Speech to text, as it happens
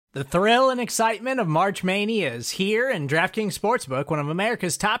The thrill and excitement of March Mania is here, and DraftKings Sportsbook, one of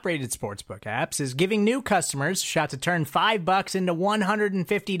America's top-rated sportsbook apps, is giving new customers a shot to turn $5 into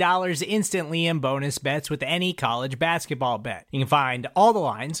 $150 instantly in bonus bets with any college basketball bet. You can find all the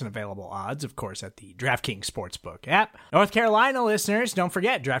lines and available odds, of course, at the DraftKings Sportsbook app. North Carolina listeners, don't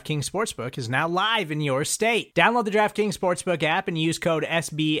forget, DraftKings Sportsbook is now live in your state. Download the DraftKings Sportsbook app and use code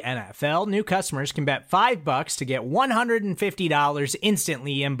SBNFL. New customers can bet $5 to get $150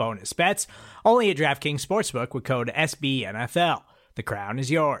 instantly in bonus bets, only at DraftKings Sportsbook with code SBNFL. The crown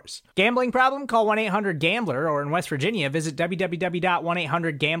is yours. Gambling problem? Call 1-800-GAMBLER, or in West Virginia, visit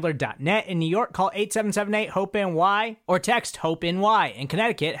www.1800gambler.net. In New York, call 877-8-HOPE-NY or text HOPE-NY. In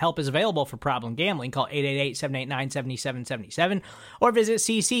Connecticut, help is available for problem gambling. Call 888-789-7777 or visit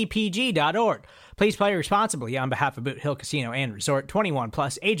ccpg.org. Please play responsibly on behalf of Boot Hill Casino and Resort. 21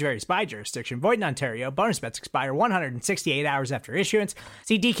 plus, age varies by jurisdiction. Void in Ontario. Bonus bets expire 168 hours after issuance.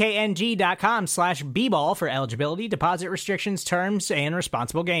 See dkng.com/bball for eligibility, deposit restrictions, terms, and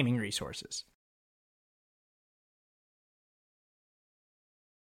responsible gaming resources.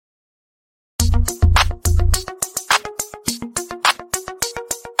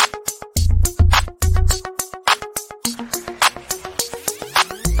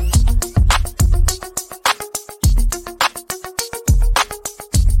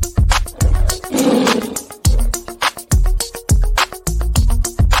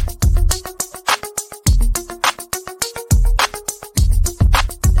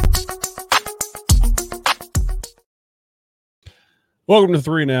 Welcome to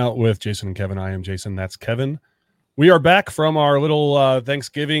 3 and Out with Jason and Kevin. I am Jason. That's Kevin. We are back from our little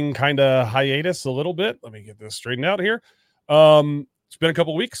Thanksgiving kind of hiatus a little bit. Let me get this straightened out here. It's been a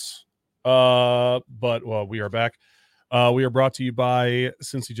couple weeks, but we are back. We are brought to you by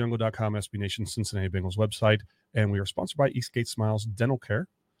CincyJungle.com, SB Nation, Cincinnati Bengals website, and we are sponsored by Eastgate Smiles Dental Care.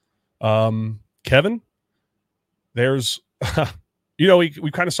 Kevin, there's...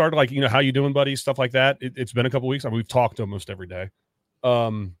 we kind of started like, how you doing, buddy? Stuff like that. It's been a couple weeks. I mean, we've talked almost every day.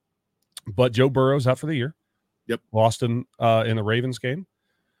 But Joe Burrow's out for the year. Yep. Lost in the Ravens game.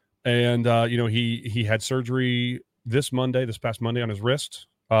 And, he had surgery this past Monday on his wrist.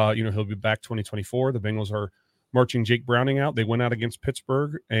 He'll be back 2024. The Bengals are marching Jake Browning out. They went out against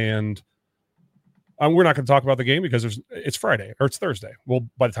Pittsburgh, and we're not going to talk about the game because it's Friday or it's Thursday. Well,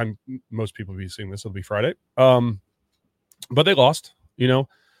 by the time most people will be seeing this, it'll be Friday. But they lost,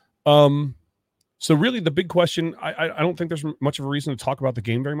 So really the big question, I don't think there's much of a reason to talk about the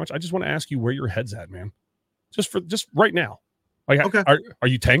game very much. I just want to ask you where your head's at, man. Just right now. Like, okay. Are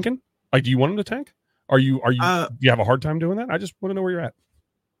you tanking? Like, do you want him to tank? Do you have a hard time doing that? I just want to know where you're at.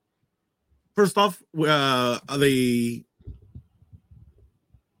 First off, I'm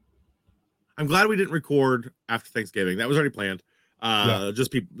glad we didn't record after Thanksgiving. That was already planned. Just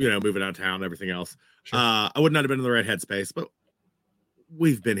people, moving out of town, everything else. Sure. I would not have been in the right headspace, but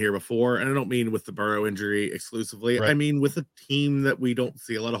we've been here before, and I don't mean with the Burrow injury exclusively. Right. I mean with a team that we don't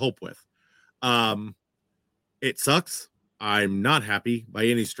see a lot of hope with. It sucks. I'm not happy by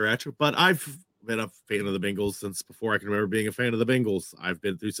any stretch, but I've been a fan of the Bengals since before I can remember being a fan of the Bengals. I've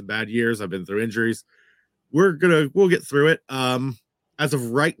been through some bad years. I've been through injuries. We'll get through it. As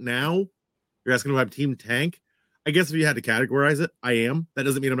of right now, you're asking about team tank. I guess if you had to categorize it, I am. That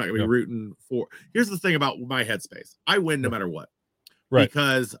doesn't mean I'm not going to be rooting for. Here's the thing about my headspace. I win no matter what. Right.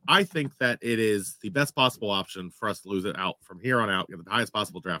 Because I think that it is the best possible option for us to lose it out from here on out, get the highest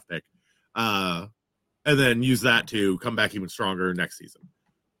possible draft pick, and then use that to come back even stronger next season.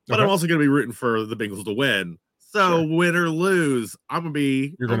 But I'm also going to be rooting for the Bengals to win. So win or lose, I'm going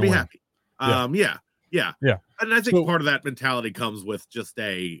to be happy. Yeah. And I think part of that mentality comes with just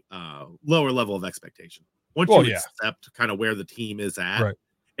a lower level of expectation. Once you accept kind of where the team is at,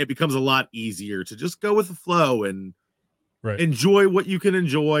 it becomes a lot easier to just go with the flow and enjoy what you can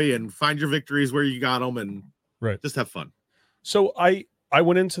enjoy and find your victories where you got them and just have fun. So I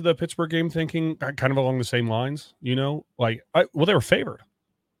went into the Pittsburgh game thinking kind of along the same lines, they were favored,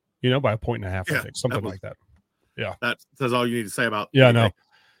 by 1.5 I think, something like that. Yeah. That says all you need to say about anything.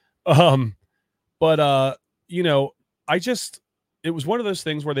 But it was one of those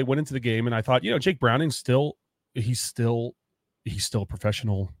things where they went into the game and I thought, Jake Browning's he's still a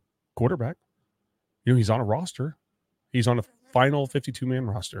professional quarterback. He's on a roster. He's on a final 52-man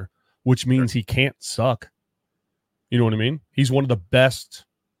roster, which means he can't suck. You know what I mean? He's one of the best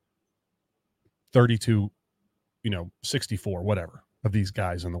 32, 64, whatever, of these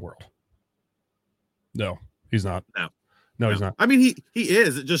guys in the world. No, he's not. No, he's not. I mean, he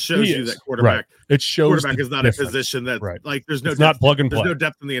is. It just shows you that quarterback. Right. It shows quarterback is not a position that like there's no not plug and play. There's no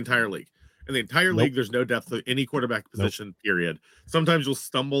depth in the entire league. In the entire league, there's no depth of any quarterback position, period. Sometimes you'll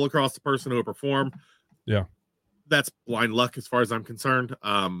stumble across the person who will perform. Yeah. That's blind luck as far as I'm concerned.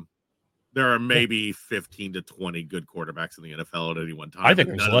 There are maybe 15 to 20 good quarterbacks in the NFL at any one time. I think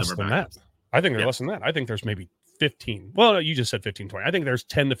there's less than that. I think there's less than that. I think there's maybe 15. Well, you just said 15, 20. I think there's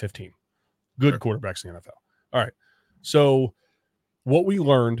 10 to 15 good quarterbacks in the NFL. All right. So what we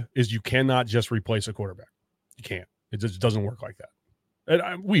learned is you cannot just replace a quarterback. You can't. It just doesn't work like that.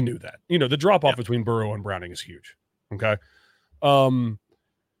 And we knew that. The drop-off between Burrow and Browning is huge. Okay?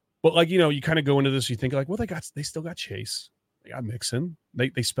 But, like, you kind of go into this, you think, like, well, they still got Chase. They got Mixon.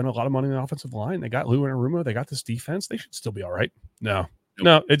 They spent a lot of money on the offensive line. They got Lou and Arumo. They got this defense. They should still be all right. No,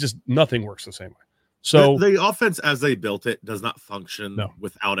 it just nothing works the same way. So the offense, as they built it, does not function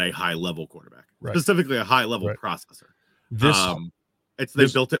without a high-level quarterback, specifically a high-level processor. They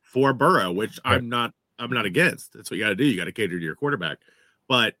built it for Burrow, which I'm not against. That's what you got to do. You got to cater to your quarterback.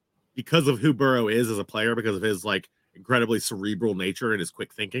 But because of who Burrow is as a player, because of his like incredibly cerebral nature and his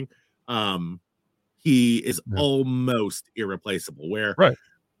quick thinking, he is almost irreplaceable. Where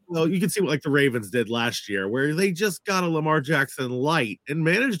well, you can see what like the Ravens did last year, where they just got a Lamar Jackson light and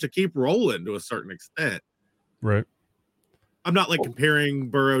managed to keep rolling to a certain extent. Right. I'm not like comparing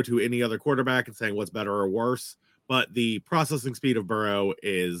Burrow to any other quarterback and saying what's better or worse, but the processing speed of Burrow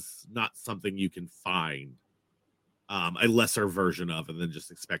is not something you can find a lesser version of and then just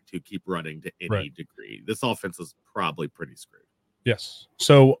expect to keep running to any degree. This offense is probably pretty screwed. Yes.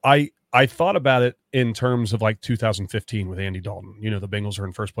 So I thought about it in terms of like 2015 with Andy Dalton. The Bengals are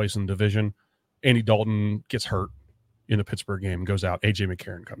in first place in the division. Andy Dalton gets hurt in the Pittsburgh game, goes out. A.J.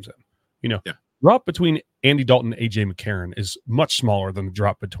 McCarron comes in. Drop between Andy Dalton and A.J. McCarron is much smaller than the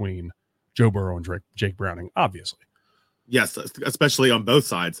drop between Joe Burrow and Jake Browning, obviously. Yes, especially on both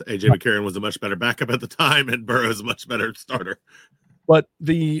sides. A.J. McCarron was a much better backup at the time, and Burrow's a much better starter. But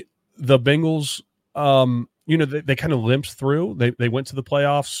the Bengals, they kind of limped through. They went to the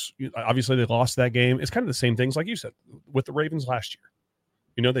playoffs. Obviously, they lost that game. It's kind of the same things like you said with the Ravens last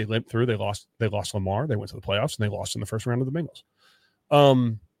year. They limped through. They lost Lamar. They went to the playoffs, and they lost in the first round of the Bengals.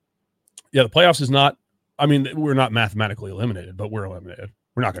 The playoffs is not. I mean, we're not mathematically eliminated, but we're eliminated.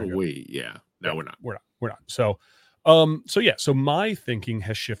 We're not going to. We're not. We're not. So my thinking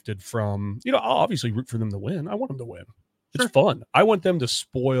has shifted from, I'll obviously root for them to win. I want them to win. It's fun. I want them to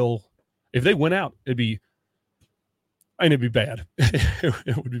spoil. If they win out, it'd be bad.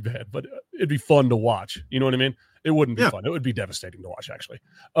 It would be bad, but it'd be fun to watch. You know what I mean? It wouldn't be fun. It would be devastating to watch, actually,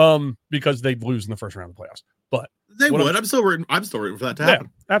 because they'd lose in the first round of the playoffs. But they would. I'm still rooting for that to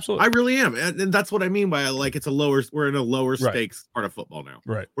happen. Yeah, absolutely. I really am, and that's what I mean by like we're in a lower stakes part of football now.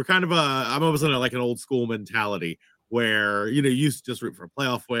 Right. We're kind of I'm almost in like an old school mentality where you used to just root for a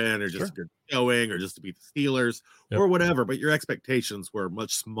playoff win or just a good showing or just to beat the Steelers or whatever, but your expectations were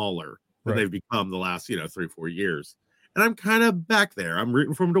much smaller than they've become the last 3-4 years. And I'm kind of back there. I'm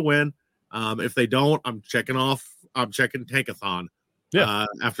rooting for them to win. If they don't, I'm checking Tankathon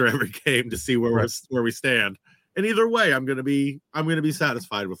after every game to see where we stand. And either way, I'm gonna be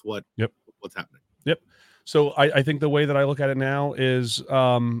satisfied with what's happening. Yep. So I think the way that I look at it now is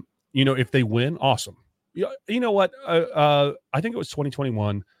if they win, awesome. You know what? I think it was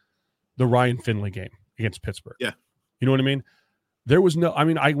 2021, the Ryan Finley game against Pittsburgh. Yeah. You know what I mean? There was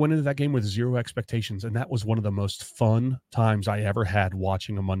I went into that game with zero expectations, and that was one of the most fun times I ever had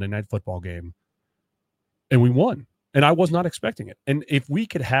watching a Monday Night Football game. And we won, and I was not expecting it. And if we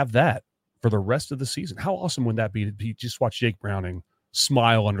could have that for the rest of the season, how awesome would that be to just watch Jake Browning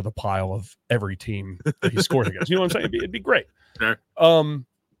smile under the pile of every team that he scored against? You know what I'm saying? It'd be great. Sure.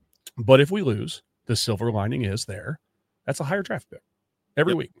 But if we lose, the silver lining is there. That's a higher draft pick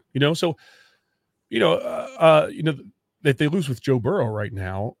every week. So if they lose with Joe Burrow right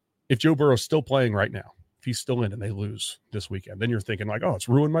now, if Joe Burrow's still playing right now, if he's still in and they lose this weekend, then you're thinking like, oh, it's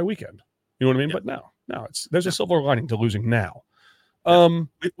ruined my weekend. You know what I mean? Yeah. But no, there's a silver lining to losing now. In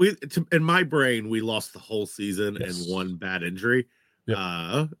my brain, we lost the whole season and one bad injury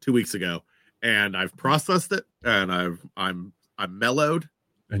 2 weeks ago, and I've processed it and I'm mellowed,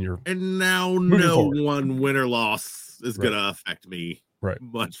 and now one win or loss is gonna affect me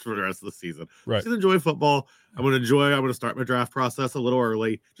much for the rest of the season. Right. I'm gonna enjoy football. I'm gonna start my draft process a little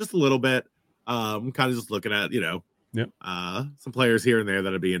early, just a little bit. Kind of just looking at some players here and there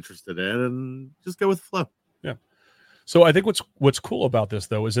that I'd be interested in, and just go with the flow. Yeah. So I think what's cool about this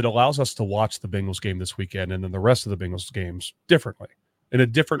though is it allows us to watch the Bengals game this weekend and then the rest of the Bengals games differently, in a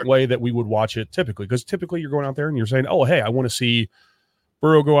different way that we would watch it typically. Because typically you're going out there and you're saying, oh, hey, I want to see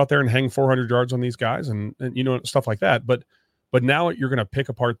Burrow go out there and hang 400 yards on these guys and stuff like that. But now you're going to pick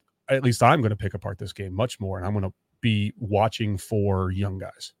apart. At least I'm going to pick apart this game much more, and I'm going to be watching for young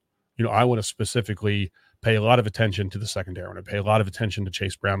guys. I want to specifically pay a lot of attention to the secondary. I want to pay a lot of attention to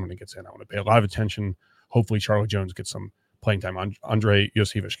Chase Brown when he gets in. I want to pay a lot of attention. Hopefully Charlie Jones gets some playing time. Andre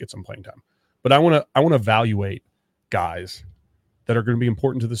Josevich gets some playing time. But I want to evaluate guys that are going to be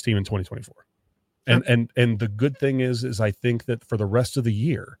important to this team in 2024. And the good thing is I think that for the rest of the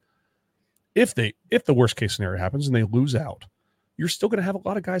year, if the worst case scenario happens and they lose out, you're still going to have a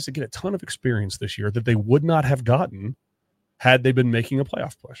lot of guys that get a ton of experience this year that they would not have gotten had they been making a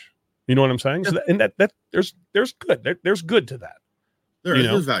playoff push. You know what I'm saying? So there's good to that.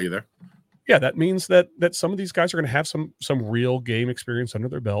 There's value there. Yeah, that means that some of these guys are going to have some real game experience under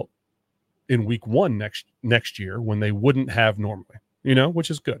their belt in week 1 next year when they wouldn't have normally,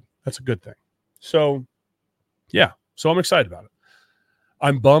 which is good. That's a good thing. So, yeah. So I'm excited about it.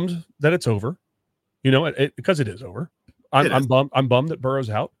 I'm bummed that it's over, because it is over. I'm bummed that Burrow's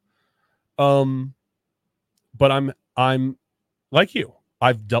out. But I'm like you.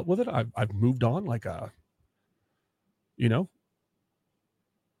 I've dealt with it. I've moved on like a,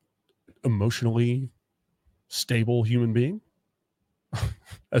 emotionally stable human being,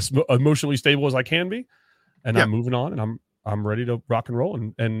 as emotionally stable as I can be. And I'm moving on, and I'm ready to rock and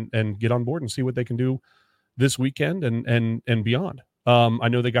roll and get on board and see what they can do this weekend and beyond. I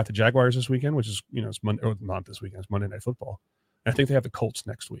know they got the Jaguars this weekend, which is, it's Monday, or not this weekend, it's Monday Night Football. And I think they have the Colts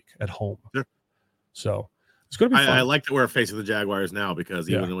next week at home. Sure. So it's going to be fun. I like that we're facing the Jaguars now because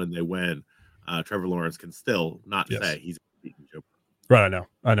even when they win, Trevor Lawrence can still not say he's beating Joe. Right. I know.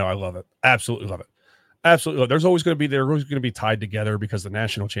 I love it. Absolutely love it. Absolutely. They're always going to be tied together because the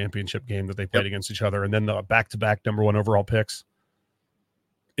national championship game that they played against each other, and then the back-to-back number 1 overall picks.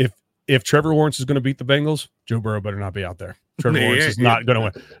 If Trevor Lawrence is going to beat the Bengals, Joe Burrow better not be out there. Trevor Lawrence is not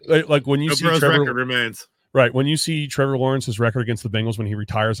going to win. Like when you see Burrow's record remains. Right. When you see Trevor Lawrence's record against the Bengals when he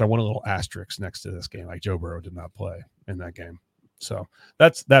retires, I want a little asterisk next to this game. Like Joe Burrow did not play in that game. So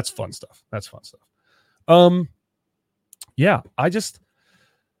that's fun stuff. That's fun stuff. Yeah, I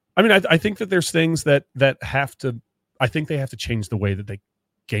think that there's things that have to, I think they have to change the way that they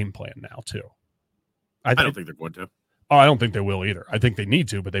game plan now too. I don't think they're going to. Oh, I don't think they will either. I think they need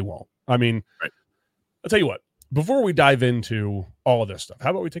to, but they won't. I mean, right. I'll tell you what, before we dive into all of this stuff,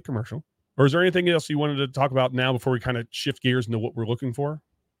 how about we take commercial? Or is there anything else you wanted to talk about now before we kind of shift gears into what we're looking for?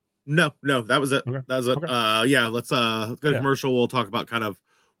 No, that was it. Okay. That was it. Okay. Let's go to commercial. We'll talk about kind of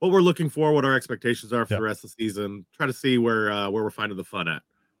what we're looking for, what our expectations are for the rest of the season. Try to see where we're finding the fun at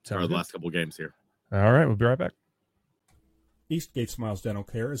for the last couple of games here. All right, we'll be right back. Eastgate Smiles Dental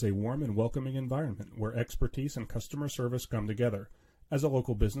Care is a warm and welcoming environment where expertise and customer service come together. As a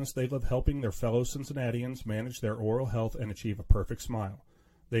local business, they love helping their fellow Cincinnatians manage their oral health and achieve a perfect smile.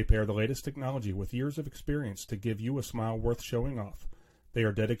 They pair the latest technology with years of experience to give you a smile worth showing off. They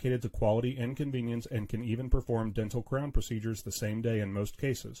are dedicated to quality and convenience and can even perform dental crown procedures the same day in most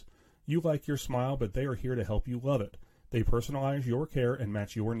cases. You like your smile, but they are here to help you love it. They personalize your care and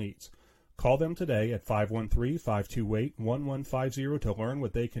match your needs. Call them today at 513-528-1150 to learn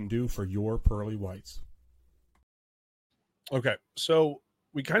what they can do for your pearly whites. Okay, so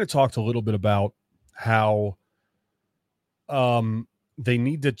we kind of talked a little bit about how they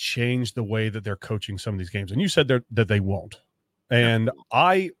need to change the way that they're coaching some of these games. And you said that they won't. And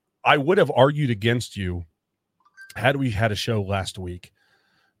I would have argued against you had we had a show last week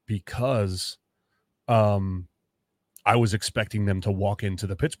because I was expecting them to walk into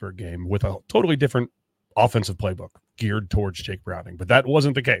the Pittsburgh game with a totally different offensive playbook geared towards Jake Browning. But that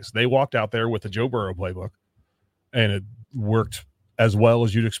wasn't the case. They walked out there with the Joe Burrow playbook, and it worked as well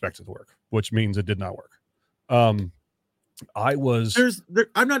as you'd expect it to work, which means it did not work. I'm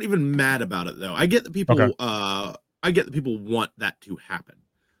not even mad about it though. I get that people people want that to happen.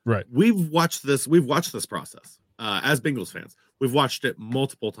 Right. We've watched this process as Bengals fans. We've watched it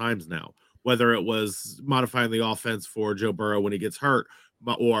multiple times now, whether it was modifying the offense for Joe Burrow when he gets hurt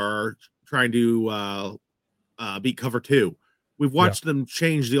or trying to beat cover 2. We've watched them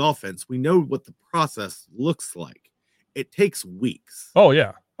change the offense. We know what the process looks like. It takes weeks. Oh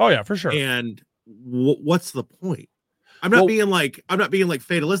yeah, for sure. And what's the point? I'm not being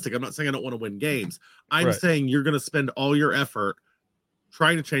fatalistic. I'm not saying I don't want to win games. I'm saying you're going to spend all your effort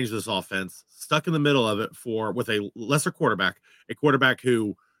trying to change this offense, stuck in the middle of it with a lesser quarterback, a quarterback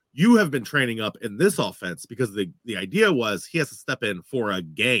who you have been training up in this offense because the idea was he has to step in for a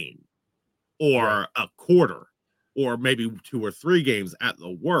game or a quarter or maybe 2 or 3 games at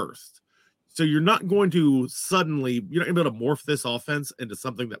the worst. So you're not going to suddenly, you're not able to morph this offense into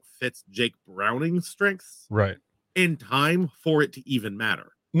something that fits Jake Browning's strengths in time for it to even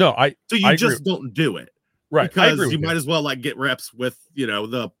matter. No, you just don't do it. Right. Because you might as well get reps with,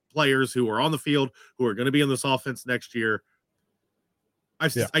 the players who are on the field, who are going to be in this offense next year.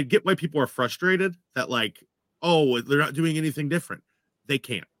 I get why people are frustrated that like, oh, they're not doing anything different. They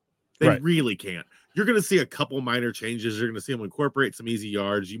can't. They really can't. You're going to see a couple minor changes. You're going to see them incorporate some easy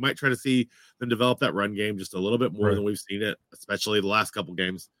yards. You might try to see them develop that run game just a little bit more than we've seen it, especially the last couple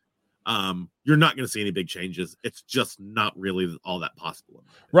games. You're not going to see any big changes. It's just not really all that possible.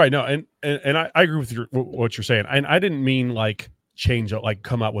 Right. No, and I agree with what you're saying. And I didn't mean like change, like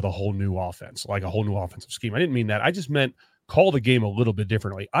come out with a whole new offense, like a whole new offensive scheme. I didn't mean that. I just meant call the game a little bit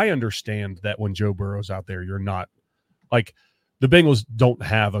differently. I understand that when Joe Burrow's out there, you're not like the Bengals don't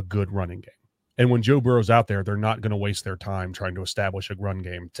have a good running game. And when Joe Burrow's out there, they're not going to waste their time trying to establish a run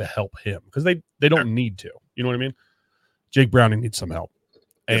game to help him because they don't need to. You know what I mean? Jake Browning needs some help.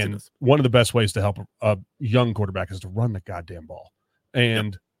 And one of the best ways to help a young quarterback is to run the goddamn ball.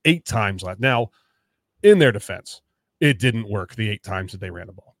 And 8 times left. Now, in their defense, it didn't work the 8 times that they ran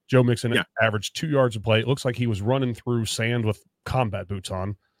the ball. Joe Mixon averaged 2 yards a play. It looks like he was running through sand with combat boots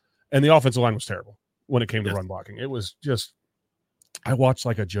on. And the offensive line was terrible when it came to run blocking. It was just, I watched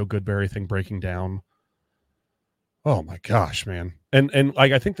like a Joe Goodberry thing breaking down. Oh my gosh, man. And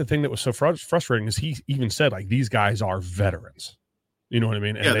like, I think the thing that was so frustrating is he even said like, these guys are veterans. You know what I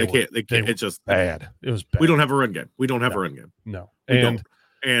mean? And they can't. It's just bad. It was bad. We don't have a run game. We don't have a run game. No. And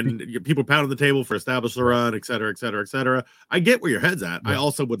people pounding the table for establish the run, et cetera, et cetera, et cetera. I get where your head's at. I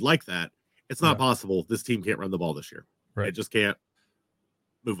also would like that. It's not possible. This team can't run the ball this year. Right. It just can't.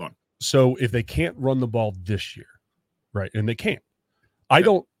 Move on. So if they can't run the ball this year, right, and they can't,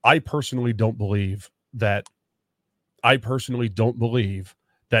 I personally don't believe that Ted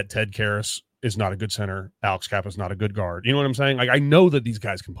Karras is not a good center. Alex Kappa is not a good guard. You know what I'm saying? Like, I know that these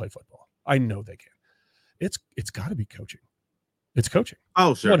guys can play football. I know they can. It's got to be coaching. It's coaching.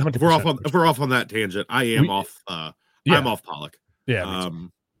 Oh, sure. If we're off on that tangent, I'm off Pollock. Yeah,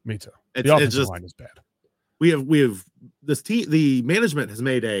 me too. The offensive line is bad. We have this team. The management has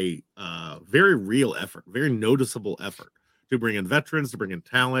made a very real effort, very noticeable effort to bring in veterans, to bring in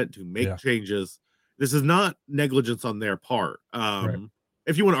talent, to make changes. This is not negligence on their part.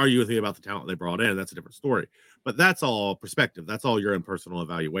 If you want to argue with me about the talent they brought in, that's a different story. But that's all perspective. That's all your own personal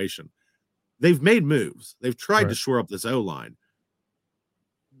evaluation. They've made moves. They've tried to shore up this O-line.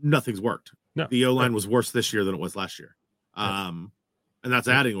 Nothing's worked. No. The O-line was worse this year than it was last year. And that's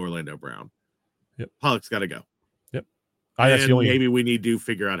adding Orlando Brown. Pollock's got to go. Maybe we need to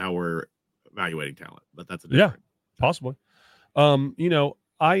figure out how we're evaluating talent, but that's a different. Possibly. Man.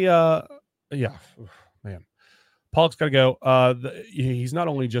 Pollock's got to go. He's not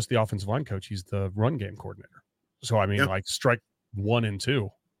only just the offensive line coach, he's the run game coordinator. So, I mean, like strike 1 and 2.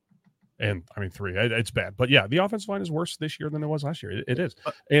 And, I mean, 3. It's bad. But, yeah, the offensive line is worse this year than it was last year. It is.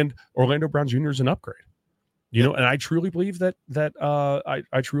 And Orlando Brown Jr. is an upgrade. You know, and I truly believe that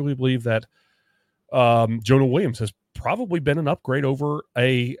Jonah Williams has probably been an upgrade over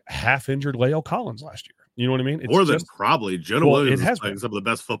a half-injured La'el Collins last year. You know what I mean? More than probably. Jonah Williams is playing some of the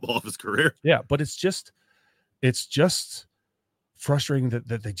best football of his career. Yeah, but it's just frustrating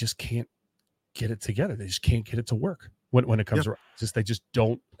that they just can't get it together. They just can't get it to work when it comes around. They just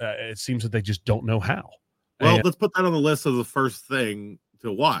don't. It seems that they just don't know how. Well, let's put that on the list of the first thing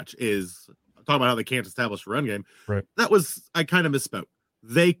to watch is talk about how they can't establish a run game. Right. I kind of misspoke.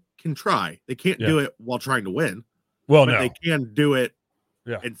 They can try. They can't do it while trying to win. Well, but they can do it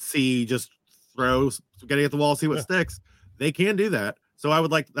and just throw spaghetti at the wall, see what sticks. They can do that. So I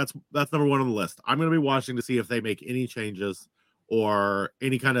would like that's number 1 on the list. I'm going to be watching to see if they make any changes or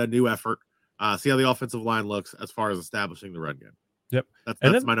any kind of new effort. See how the offensive line looks as far as establishing the run game. Yep,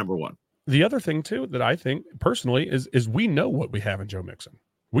 that's my number 1. The other thing too that I think personally is we know what we have in Joe Mixon.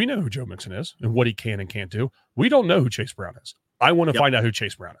 We know who Joe Mixon is and what he can and can't do. We don't know who Chase Brown is. I want to find out who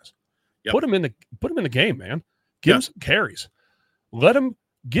Chase Brown is. Put him in the game, man. Give him some carries.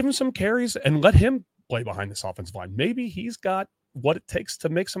 Give him some carries and let him play behind this offensive line. Maybe he's got what it takes to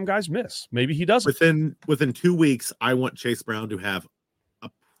make some guys miss. Maybe he doesn't. Within 2 weeks, I want Chase Brown to have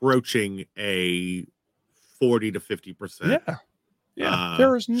approaching a 40 to 50%. Yeah.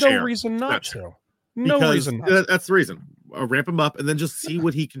 There is no reason not to. No reason not to. That's the reason. Ramp him up and then just see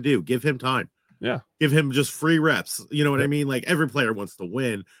what he can do. Give him time. Yeah. Give him just free reps. You know what I mean? Like every player wants to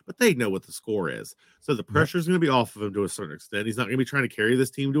win, but they know what the score is. So the pressure is going to be off of him to a certain extent. He's not going to be trying to carry this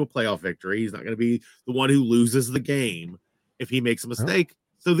team to a playoff victory. He's not going to be the one who loses the game if he makes a mistake.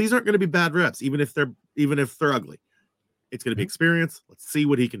 So these aren't going to be bad reps, even if they're ugly. It's going to be experience. Let's see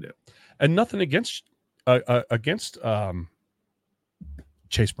what he can do. And nothing against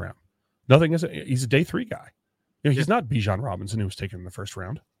Chase Brown. Nothing is he's a day 3 guy. You know, he's not Bijan Robinson who was taken in the first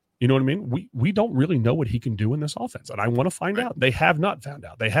round. You know what I mean? We don't really know what he can do in this offense, and I want to find out. They have not found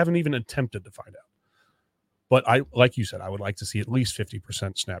out. They haven't even attempted to find out. But I, like you said, I would like to see at least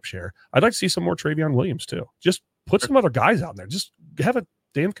 50% snap share. I'd like to see some more Travion Williams too. Just put some other guys out there. Just have a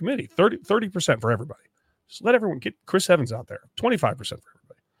damn committee, 30% for everybody. Just let everyone get Chris Evans out there, 25% for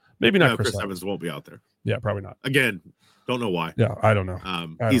everybody. Maybe not. No, Chris Evans won't be out there. Yeah, probably not. Again, don't know why. Yeah, I don't know.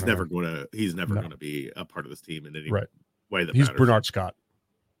 He's never going to be a part of this team in any way that he's matters. Bernard Scott.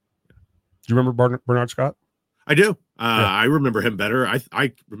 Do you remember Bernard Scott? I do. I remember him better.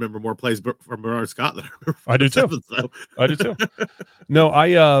 I remember more plays from Bernard Scott than I do too. Evans, so. I do too.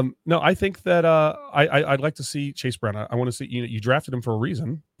 I think that I'd like to see Chase Brown. I want to see, you drafted him for a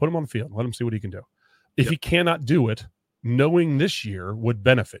reason. Put him on the field. Let him see what he can do. If he cannot do it, knowing this year would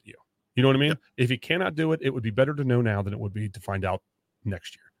benefit you. You know what I mean? Yep. If he cannot do it, it would be better to know now than it would be to find out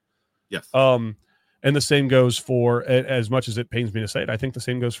next year. Yes. And the same goes for, as much as it pains me to say it, I think the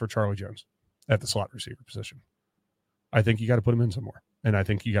same goes for Charlie Jones at the slot receiver position. I think you got to put him in somewhere, and I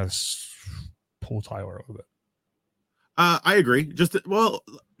think you got to pull Tyler a little bit. I agree. Just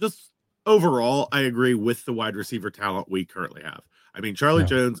overall, I agree with the wide receiver talent we currently have. I mean, Charlie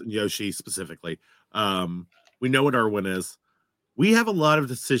Jones and Yoshi specifically. We know what our win is. We have a lot of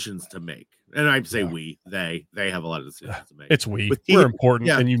decisions to make, and I'd say they have a lot of decisions to make. It's we're important,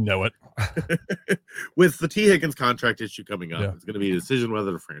 and you know it. With the T. Higgins contract issue coming up, it's going to be a decision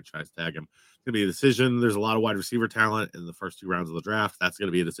whether to franchise tag him. It's going to be a decision. There's a lot of wide receiver talent in the first 2 rounds of the draft. That's going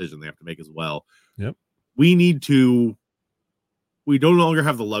to be a decision they have to make as well. Yep. We no longer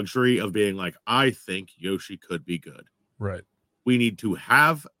have the luxury of being like, I think Yoshi could be good. Right. We need to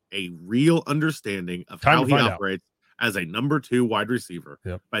have a real understanding of how he operates as a number 2 wide receiver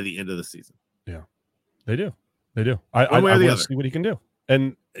by the end of the season. Yeah, they do. I want to see what he can do.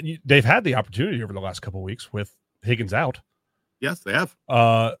 And they've had the opportunity over the last couple of weeks with Higgins out. Yes, they have.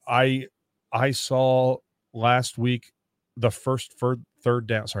 I saw last week the first third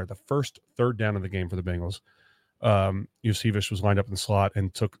down of the game for the Bengals. Eusebius was lined up in the slot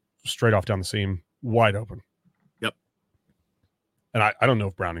and took straight off down the seam, wide open. Yep. And I don't know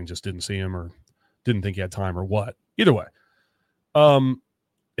if Browning just didn't see him or didn't think he had time or what. Either way,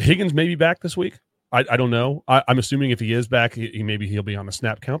 Higgins may be back this week. I don't know. I'm assuming if he is back, maybe he'll be on the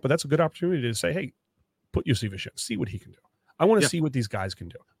snap count. But that's a good opportunity to say, hey, put Eusebius in, see what he can do. I want to see what these guys can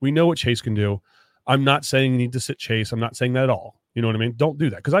do. We know what Chase can do. I'm not saying you need to sit Chase. I'm not saying that at all. You know what I mean? Don't do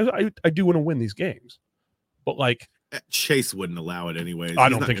that because I do want to win these games. But Chase wouldn't allow it anyways. I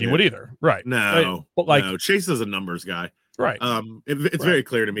don't think he would either. Right? No, but no. Chase is a numbers guy. Right. It's very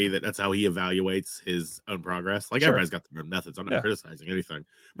clear to me that that's how he evaluates his own progress. Everybody's got their methods. I'm not criticizing anything,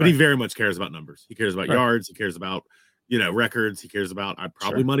 but he very much cares about numbers. He cares about yards. He cares about records. He cares about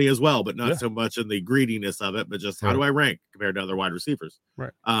probably money as well, but not so much in the greediness of it, but just how do I rank compared to other wide receivers?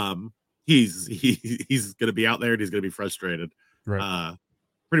 Right. He's going to be out there and he's going to be frustrated. Right.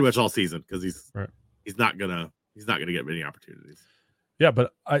 Pretty much all season because he's not gonna get many opportunities. Yeah,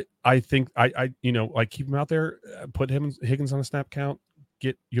 but I think I keep him out there, put Higgins on a snap count,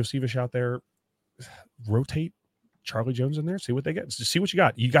 get Eusebius out there, rotate Charlie Jones in there, see what they get, see what you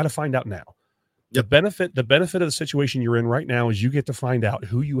got. You got to find out now. Yep. The benefit of the situation you're in right now is you get to find out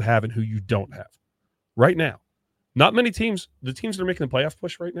who you have and who you don't have right now. Not many teams, the teams that are making the playoff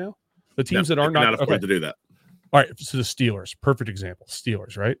push right now, the teams that are not afford to do that. All right, so the Steelers, perfect example.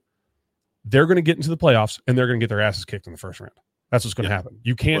 Steelers, right? They're going to get into the playoffs and they're going to get their asses kicked in the first round. That's what's going to happen.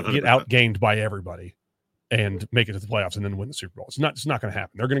 You can't 100%. Get outgained by everybody and make it to the playoffs and then win the Super Bowl. It's not going to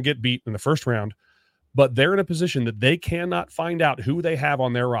happen. They're going to get beat in the first round, but they're in a position that they cannot find out who they have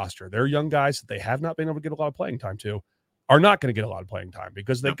on their roster. They're young guys that they have not been able to get a lot of playing time to, are not going to get a lot of playing time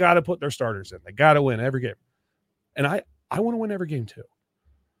because they got to put their starters in. They got to win every game. And I want to win every game too.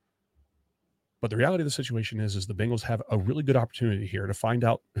 But the reality of the situation is the Bengals have a really good opportunity here to find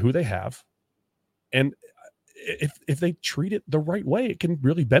out who they have. And if they treat it the right way, it can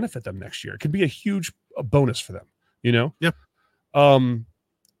really benefit them next year. It can be a huge bonus for them, Yeah. And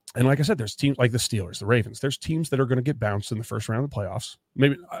like I said, there's teams like the Steelers, the Ravens. There's teams that are going to get bounced in the first round of the playoffs.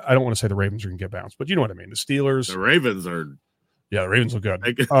 Maybe I don't want to say the Ravens are going to get bounced, but you know what I mean. The Steelers, the Ravens are. Yeah, the Ravens look good.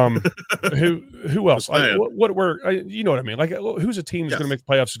 Who else? What you know what I mean? Who's a team that's going to make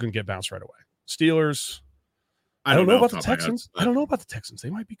the playoffs is going to get bounced right away? Steelers. I don't know about the Texans. I don't know about the Texans. They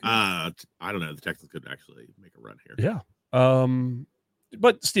might be good. I don't know. The Texans could actually make a run here. Yeah.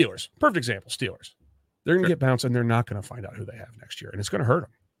 But Steelers, perfect example. Steelers. They're going to get bounced, and they're not going to find out who they have next year, and it's going to hurt them.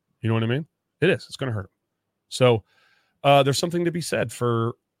 You know what I mean? It is. It's going to hurt them. So there's something to be said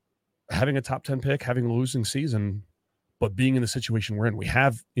for having a top 10 pick, having a losing season, but being in the situation we're in. We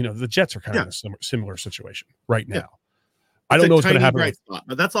have, the Jets are kind of in a similar situation right now. I don't know what's going to happen. Spot,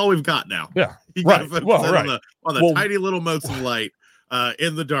 but that's all we've got now. Yeah, right. On the tiny little motes of light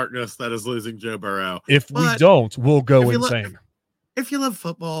in the darkness that is losing Joe Burrow. If we But don't, we'll go if you insane. if you love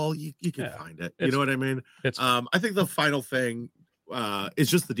football, you can Yeah, find it. You know what I mean? It's I think the final thing is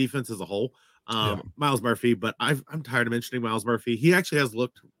just the defense as a whole. Miles Murphy, but I'm tired of mentioning Miles Murphy. He actually has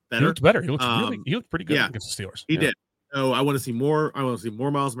looked better. he looked better. He looked pretty good yeah, against the Steelers. He did. So I want to see more. I want to see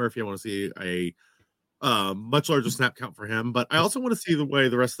more Miles Murphy. I want to see a much larger snap count for him. But I also want to see the way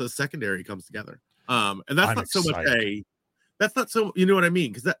the rest of the secondary comes together. And that's not so much that's not so, you know what I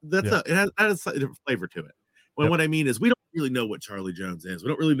mean? Because it has a different flavor to it. What I mean is we don't really know what Charlie Jones is. We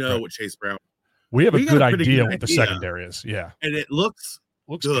don't really know what Chase Brown. We have a good idea what the secondary is. Yeah. And it looks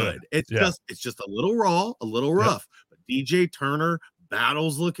good. It's just a little raw, a little rough. But DJ Turner,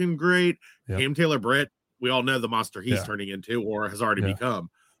 Battle's looking great. Cam Taylor-Britt, we all know the monster he's turning into or has already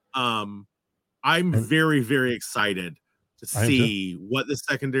become. I'm very, very excited to see what the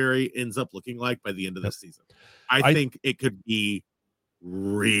secondary ends up looking like by the end of this season. I think it could be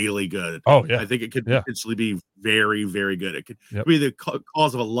really good. Oh, yeah. I think it could potentially be very, very good. It could be the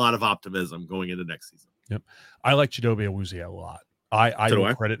cause of a lot of optimism going into next season. Yep. I like Chidobe Awuzie a lot. I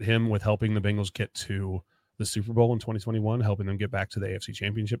will credit him with helping the Bengals get to the Super Bowl in 2021, helping them get back to the AFC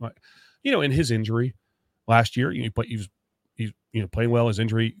Championship. In his injury last year, but he's playing well. His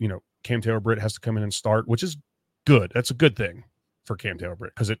injury, Cam Taylor-Britt has to come in and start, which is good. That's a good thing for Cam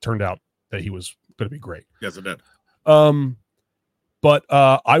Taylor-Britt because it turned out that he was going to be great. Yes, it did. But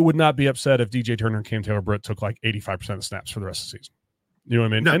I would not be upset if DJ Turner and Cam Taylor-Britt took like 85% of the snaps for the rest of the season. You know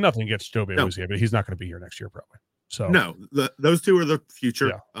what I mean? No. And nothing against Chidobe Awuzie, but he's not going to be here next year probably. So no, those two are the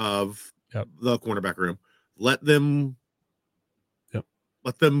future of the cornerback room. Let them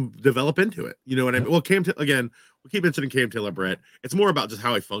develop into it. You know what I mean? Well, again, we keep mentioning Cam Taylor-Britt. It's more about just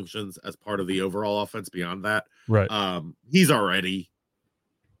how he functions as part of the overall offense beyond that. Right. He's already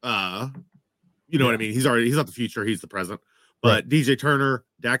what I mean? He's not the future, he's the present. But DJ Turner,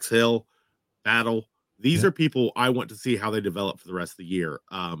 Dax Hill, Battle, these are people I want to see how they develop for the rest of the year.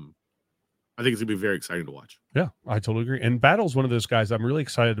 I think it's going to be very exciting to watch. Yeah, I totally agree. And Battle's one of those guys I'm really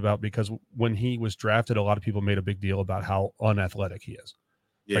excited about because when he was drafted, a lot of people made a big deal about how unathletic he is.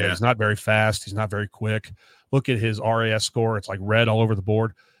 Yeah. He's not very fast. He's not very quick. Look at his RAS score. It's like red all over the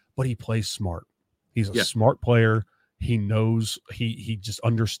board, but he plays smart. He's a smart player. He knows, he just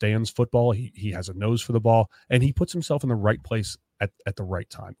understands football. He has a nose for the ball, and he puts himself in the right place at the right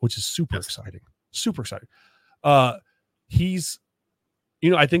time, which is super exciting. Super exciting. I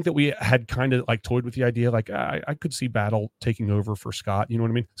think that we had kind of like toyed with the idea, like I could see Battle taking over for Scott. You know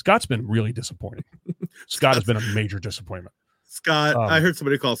what I mean? Scott's been really disappointing. Scott has been a major disappointment. Scott, I heard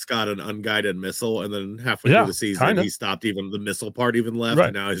somebody call Scott an unguided missile, and then halfway through the season, he stopped. Even the missile part even left,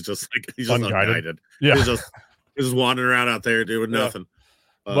 and now he's just unguided. Yeah, he's just wandering around out there doing nothing.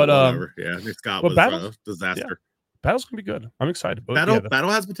 But Nick Scott was a disaster. Yeah. Battle's gonna be good. I'm excited. Battle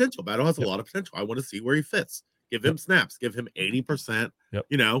has potential. Battle has a lot of potential. I want to see where he fits. Give him snaps. Give him 80%. Give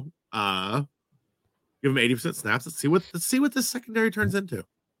him 80% snaps. Let's see what this secondary turns into.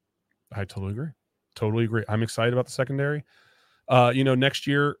 I totally agree. I'm excited about the secondary. Next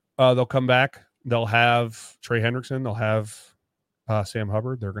year they'll come back. They'll have Trey Hendrickson. They'll have Sam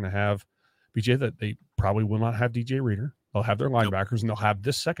Hubbard. They're going to have BJ. That they probably will not have DJ Reader. They'll have their linebackers and they'll have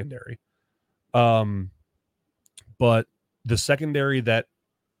this secondary. But the secondary that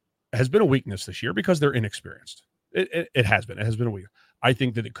has been a weakness this year because they're inexperienced. It has been. It has been a weakness. I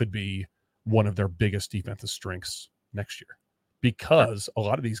think that it could be one of their biggest defensive strengths next year because a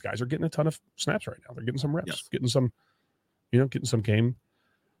lot of these guys are getting a ton of snaps right now. They're getting some reps, getting some game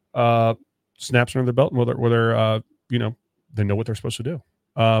snaps under their belt, and where they're they know what they're supposed to do.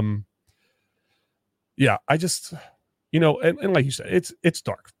 I just and like you said, it's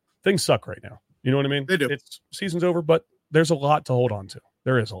dark. Things suck right now. You know what I mean? They do. It's season's over, but there's a lot to hold on to.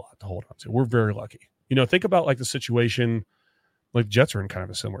 There is a lot to hold on to. We're very lucky. Think about like the situation, like Jets are in kind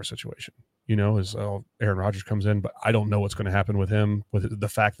of a similar situation, as Aaron Rodgers comes in, but I don't know what's going to happen with him. With the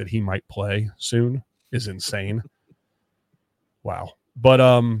fact that he might play soon is insane. Wow. But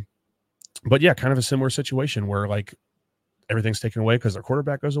yeah, kind of a similar situation where like everything's taken away because their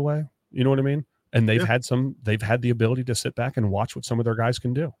quarterback goes away. You know what I mean? And they've had the ability to sit back and watch what some of their guys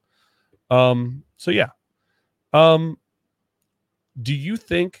can do. Do you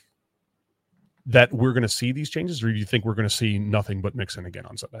think that we're going to see these changes, or do you think we're going to see nothing but Mixon again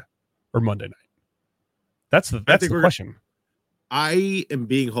on Sunday or Monday night? That's the question. I am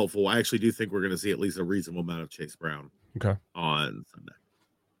being hopeful. I actually do think we're going to see at least a reasonable amount of Chase Brown on Sunday.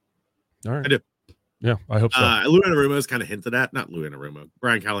 All right. I do. Yeah, I hope so. Lou Anarumo has kind of hinted at, not Lou Anarumo,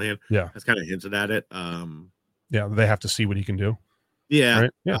 Brian Callahan has kind of hinted at it. They have to see what he can do. Yeah.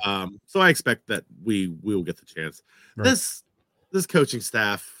 Right? Yeah. So I expect that we will get the chance. Right. this coaching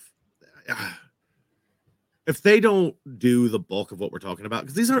staff, if they don't do the bulk of what we're talking about,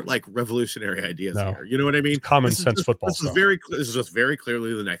 because these aren't like revolutionary ideas here, you know what I mean? It's common sense football this stuff. This is just very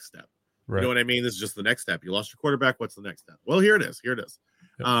clearly the next step. Right. You know what I mean? This is just the next step. You lost your quarterback. What's the next step? Well, here it is. Here it is.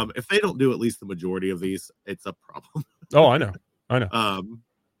 Yep. If they don't do at least the majority of these, it's a problem. Oh, I know.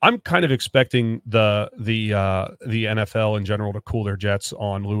 I'm kind of expecting the NFL in general to cool their jets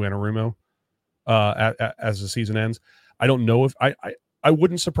on Lou Anarumo as the season ends. I don't know if I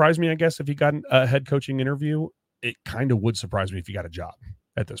wouldn't surprise me, I guess, if he got a head coaching interview. It kind of would surprise me if he got a job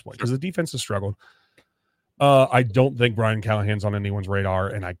at this point because the defense has struggled. I don't think Brian Callahan's on anyone's radar,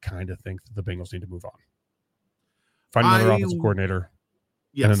 and I kind of think that the Bengals need to move on. Find another offensive coordinator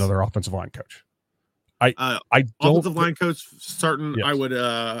and another offensive line coach. I don't offensive line coach certain.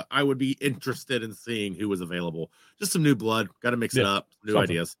 Yes. I would be interested in seeing who was available. Just some new blood. Got to mix it up. New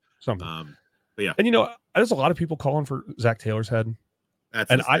ideas. Something. But yeah, and there's a lot of people calling for Zach Taylor's head. That's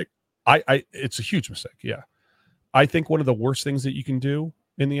and I it's a huge mistake. Yeah, I think one of the worst things that you can do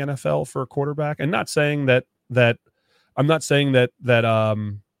in the NFL for a quarterback, and not saying that I'm not saying that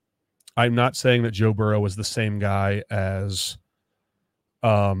Joe Burrow is the same guy as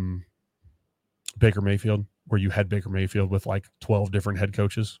Baker Mayfield, where you had Baker Mayfield with like 12 different head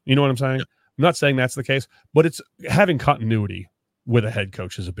coaches. You know what I'm saying? Yeah. I'm not saying that's the case, but it's having continuity with a head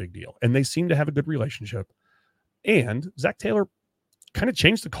coach is a big deal. And they seem to have a good relationship. And Zach Taylor kind of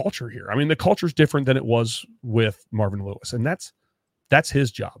changed the culture here. I mean, the culture is different than it was with Marvin Lewis. And that's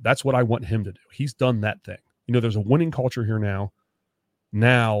his job. That's what I want him to do. He's done that thing. There's a winning culture here now.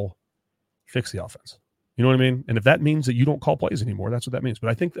 Now fix the offense. You know what I mean? And if that means that you don't call plays anymore, that's what that means.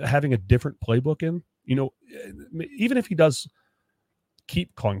 But I think that having a different playbook in, even if he does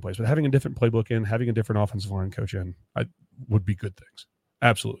keep calling plays, but having a different playbook in, having a different offensive line coach in, would be good things.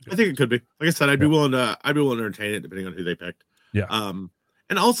 Absolutely. I think it could be. Like I said, I'd be willing to entertain it depending on who they picked. Yeah.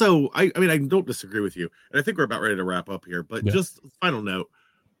 And also, I mean, I don't disagree with you. And I think we're about ready to wrap up here. But just final note.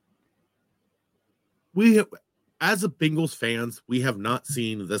 As a Bengals fans, we have not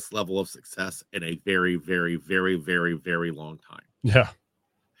seen this level of success in a very, very, very, very, very long time. Yeah.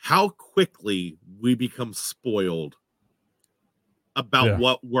 How quickly we become spoiled about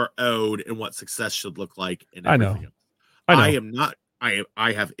what we're owed and what success should look like. And I know. I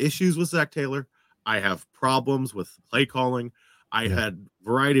have issues with Zach Taylor. I have problems with play calling. I had a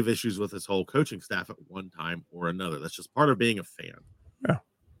variety of issues with this whole coaching staff at one time or another. That's just part of being a fan. Yeah.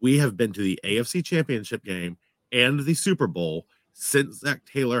 We have been to the AFC Championship game and the Super Bowl since Zach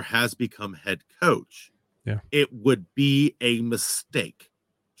Taylor has become head coach. Yeah. It would be a mistake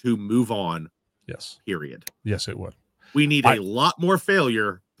to move on. Yes. Period. Yes, it would. We need a lot more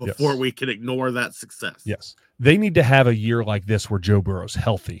failure before we can ignore that success. Yes. They need to have a year like this where Joe Burrow's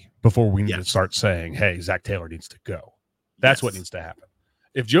healthy before we need to start saying, hey, Zach Taylor needs to go. That's what needs to happen.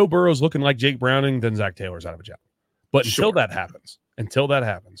 If Joe Burrow's looking like Jake Browning, then Zach Taylor's out of a job. But until that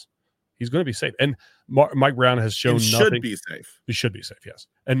happens, he's going to be safe. And Mike Brown has shown nothing. Should be safe. He should be safe, yes.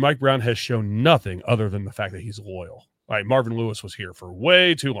 And Mike Brown has shown nothing other than the fact that he's loyal. All right, Marvin Lewis was here for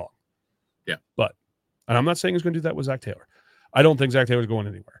way too long. Yeah. And I'm not saying he's going to do that with Zach Taylor. I don't think Zach Taylor's going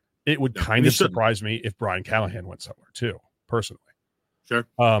anywhere. It would kind of surprise me if Brian Callahan went somewhere too, personally. Sure.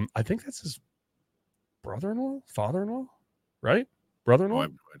 I think that's his brother-in-law, father-in-law, right? Brother-in-law? I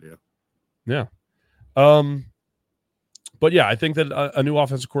have no idea. Yeah. But yeah, I think that a new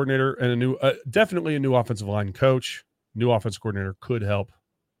offensive coordinator and definitely a new offensive line coach, new offensive coordinator could help,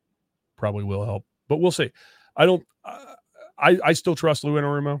 probably will help, but we'll see. I still trust Lou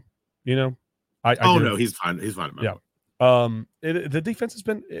Anarumo, No, he's fine. He's fine. Yeah. The defense has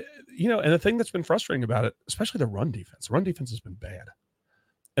been, and the thing that's been frustrating about it, especially the run defense has been bad.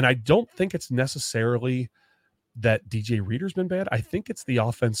 And I don't think it's necessarily that DJ Reader's been bad. I think it's the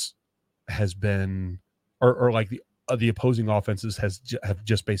offense has been, or like the opposing offenses have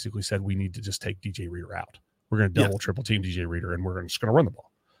just basically said, we need to just take DJ Reader out. We're going to double, triple team DJ Reader, and we're just going to run the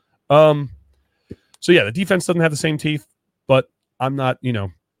ball. So yeah, the defense doesn't have the same teeth, but I'm not,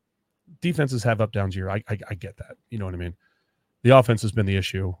 defenses have up downs here. I get that. You know what I mean? The offense has been the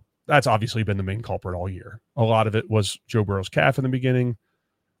issue. That's obviously been the main culprit all year. A lot of it was Joe Burrow's calf in the beginning,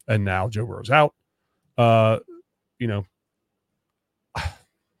 and now Joe Burrow's out. I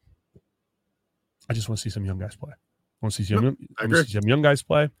just want to see some young guys play. I want to see some young guys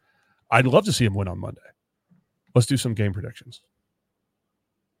play. I'd love to see him win on Monday. Let's do some game predictions.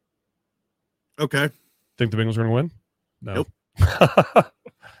 Okay. Think the Bengals are going to win? No. Nope.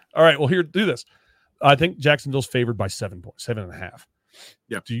 All right. Well, do this. I think Jacksonville's favored by 7 points, 7.5.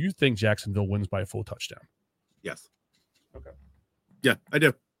 Yeah. Do you think Jacksonville wins by a full touchdown? Yes. Okay. Yeah, I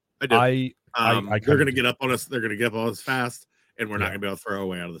do. I they're going to get up on us. They're going to get up on us fast, and we're not going to be able to throw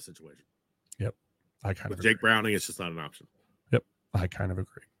away out of the situation. Yep. I kind of With Jake Browning, it's just not an option. Yep. I kind of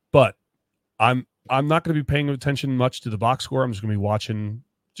agree. But I'm not going to be paying attention much to the box score. I'm just going to be watching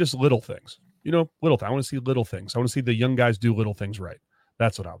just little things. Little things. I want to see little things. I want to see the young guys do little things right.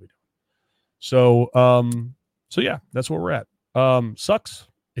 That's what I'll be doing. So yeah, that's where we're at. Sucks.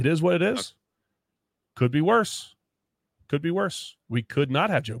 It is what it is. Could be worse. Could be worse. We could not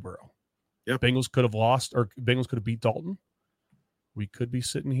have Joe Burrow. Yep. Bengals could have lost, or Bengals could have beat Dalton. We could be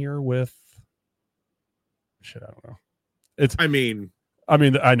sitting here with shit. I don't know.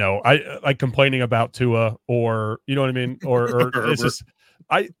 I know. I like complaining about Tua, or you know what I mean, or it's just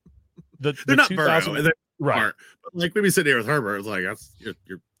they're not 2000 Burrow, right. But like we'd be sitting here with Herbert. It's like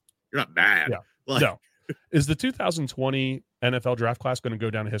you're not bad. Yeah. Like, no. Is the 2020 NFL draft class going to go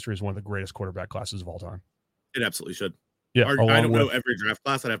down in history as one of the greatest quarterback classes of all time? It absolutely should. Yeah, I don't know every draft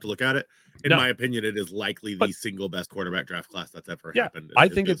class. I'd have to look at it. In my opinion, it is likely the single best quarterback draft class that's ever happened. I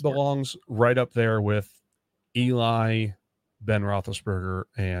think it belongs right up there with Eli, Ben Roethlisberger,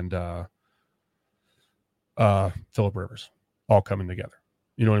 and Phillip Rivers all coming together.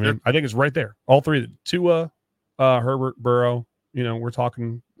 You know what I mean? I think it's right there. All three. Tua, Herbert, Burrow. We're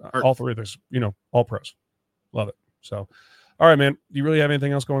talking all three of those, all pros. Love it. So, all right, man. Do you really have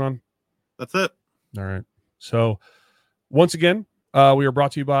anything else going on? That's it. All right. So, once again, we are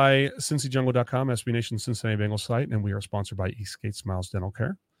brought to you by CincyJungle.com, SB Nation's Cincinnati Bengals site, and we are sponsored by Eastgate Smiles Dental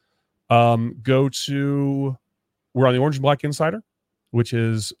Care. We're on the Orange and Black Insider, which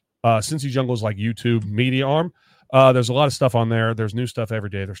is Cincy Jungle's like YouTube media arm. There's a lot of stuff on there. There's new stuff every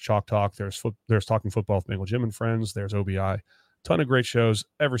day. There's Chalk Talk. There's Talking Football with Bengal Jim and Friends. There's OBI. Ton of great shows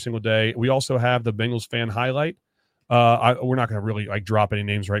every single day. We also have the Bengals fan highlight. We're not going to really drop any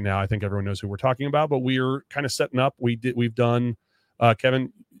names right now. I think everyone knows who we're talking about, but we're kind of setting up. We've done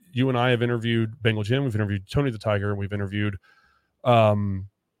Kevin, you and I have interviewed Bengal Jim. We've interviewed Tony the Tiger. We've interviewed the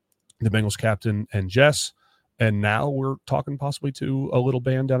Bengals captain and Jess. And now we're talking possibly to a little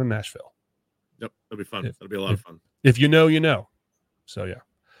band down in Nashville. Yep. That'll be fun. That'll be a lot of fun. If you know, you know. So, yeah.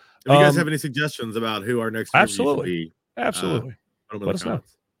 If you guys have any suggestions about who our next absolutely should be, absolutely. Let us know.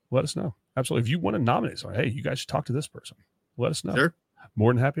 Let us know. Absolutely. If you want to nominate someone, hey, you guys should talk to this person. Let us know. Sure.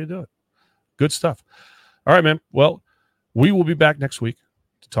 More than happy to do it. Good stuff. All right, man. Well, we will be back next week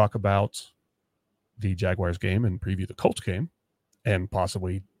to talk about the Jaguars game and preview the Colts game, and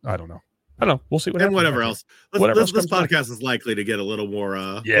possibly, I don't know. We'll see what happens. And whatever else. This podcast is likely to get a little more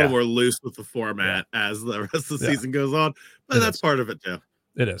loose with the format as the rest of the season goes on. But that's part of it too.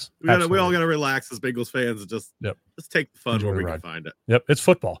 It is. We all got to relax as Bengals fans and just take the fun where we can find it. Yep. It's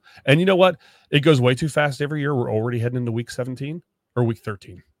football. And you know what? It goes way too fast every year. We're already heading into week 17 or week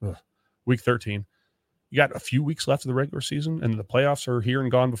 13. Week 13. You got a few weeks left of the regular season, and the playoffs are here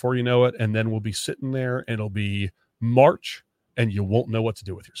and gone before you know it. And then we'll be sitting there, and it'll be March, and you won't know what to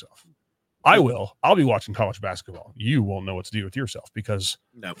do with yourself. I will. I'll be watching college basketball. You won't know what to do with yourself because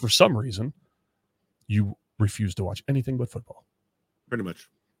for some reason you refuse to watch anything but football. Pretty much.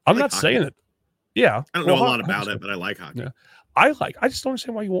 I'm not saying it. Yeah. I don't know a lot about it, but I like hockey. Yeah. I just don't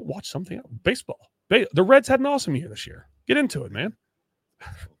understand why you won't watch something else. Baseball. The Reds had an awesome year this year. Get into it, man.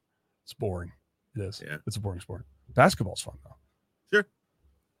 It's boring. It is. Yeah. It's a boring sport. Basketball's fun, though. Sure.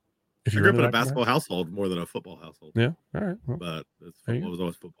 If I grew up in a basketball household more than a football household. Yeah. All right. Well, but it was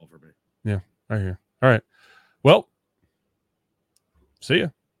always football for me. Yeah. I hear. All right. Well, see ya.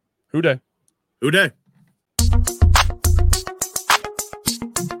 Who day? Who day?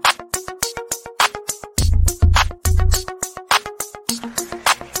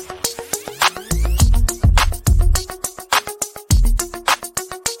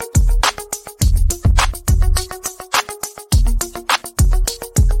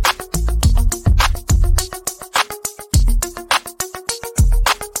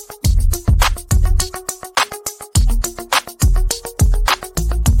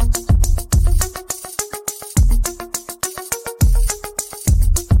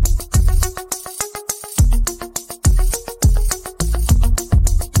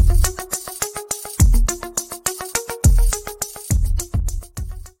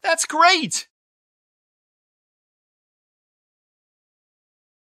 That's great!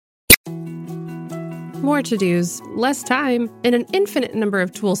 More to-dos, less time, and an infinite number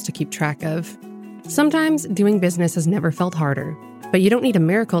of tools to keep track of. Sometimes doing business has never felt harder, but you don't need a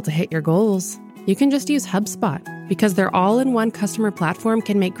miracle to hit your goals. You can just use HubSpot, because their all-in-one customer platform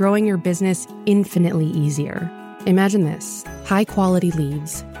can make growing your business infinitely easier. Imagine this: high-quality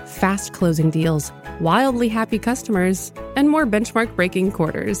leads, fast closing deals, wildly happy customers, and more benchmark-breaking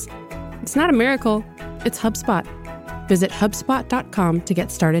quarters. It's not a miracle, it's HubSpot. Visit HubSpot.com to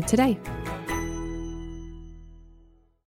get started today.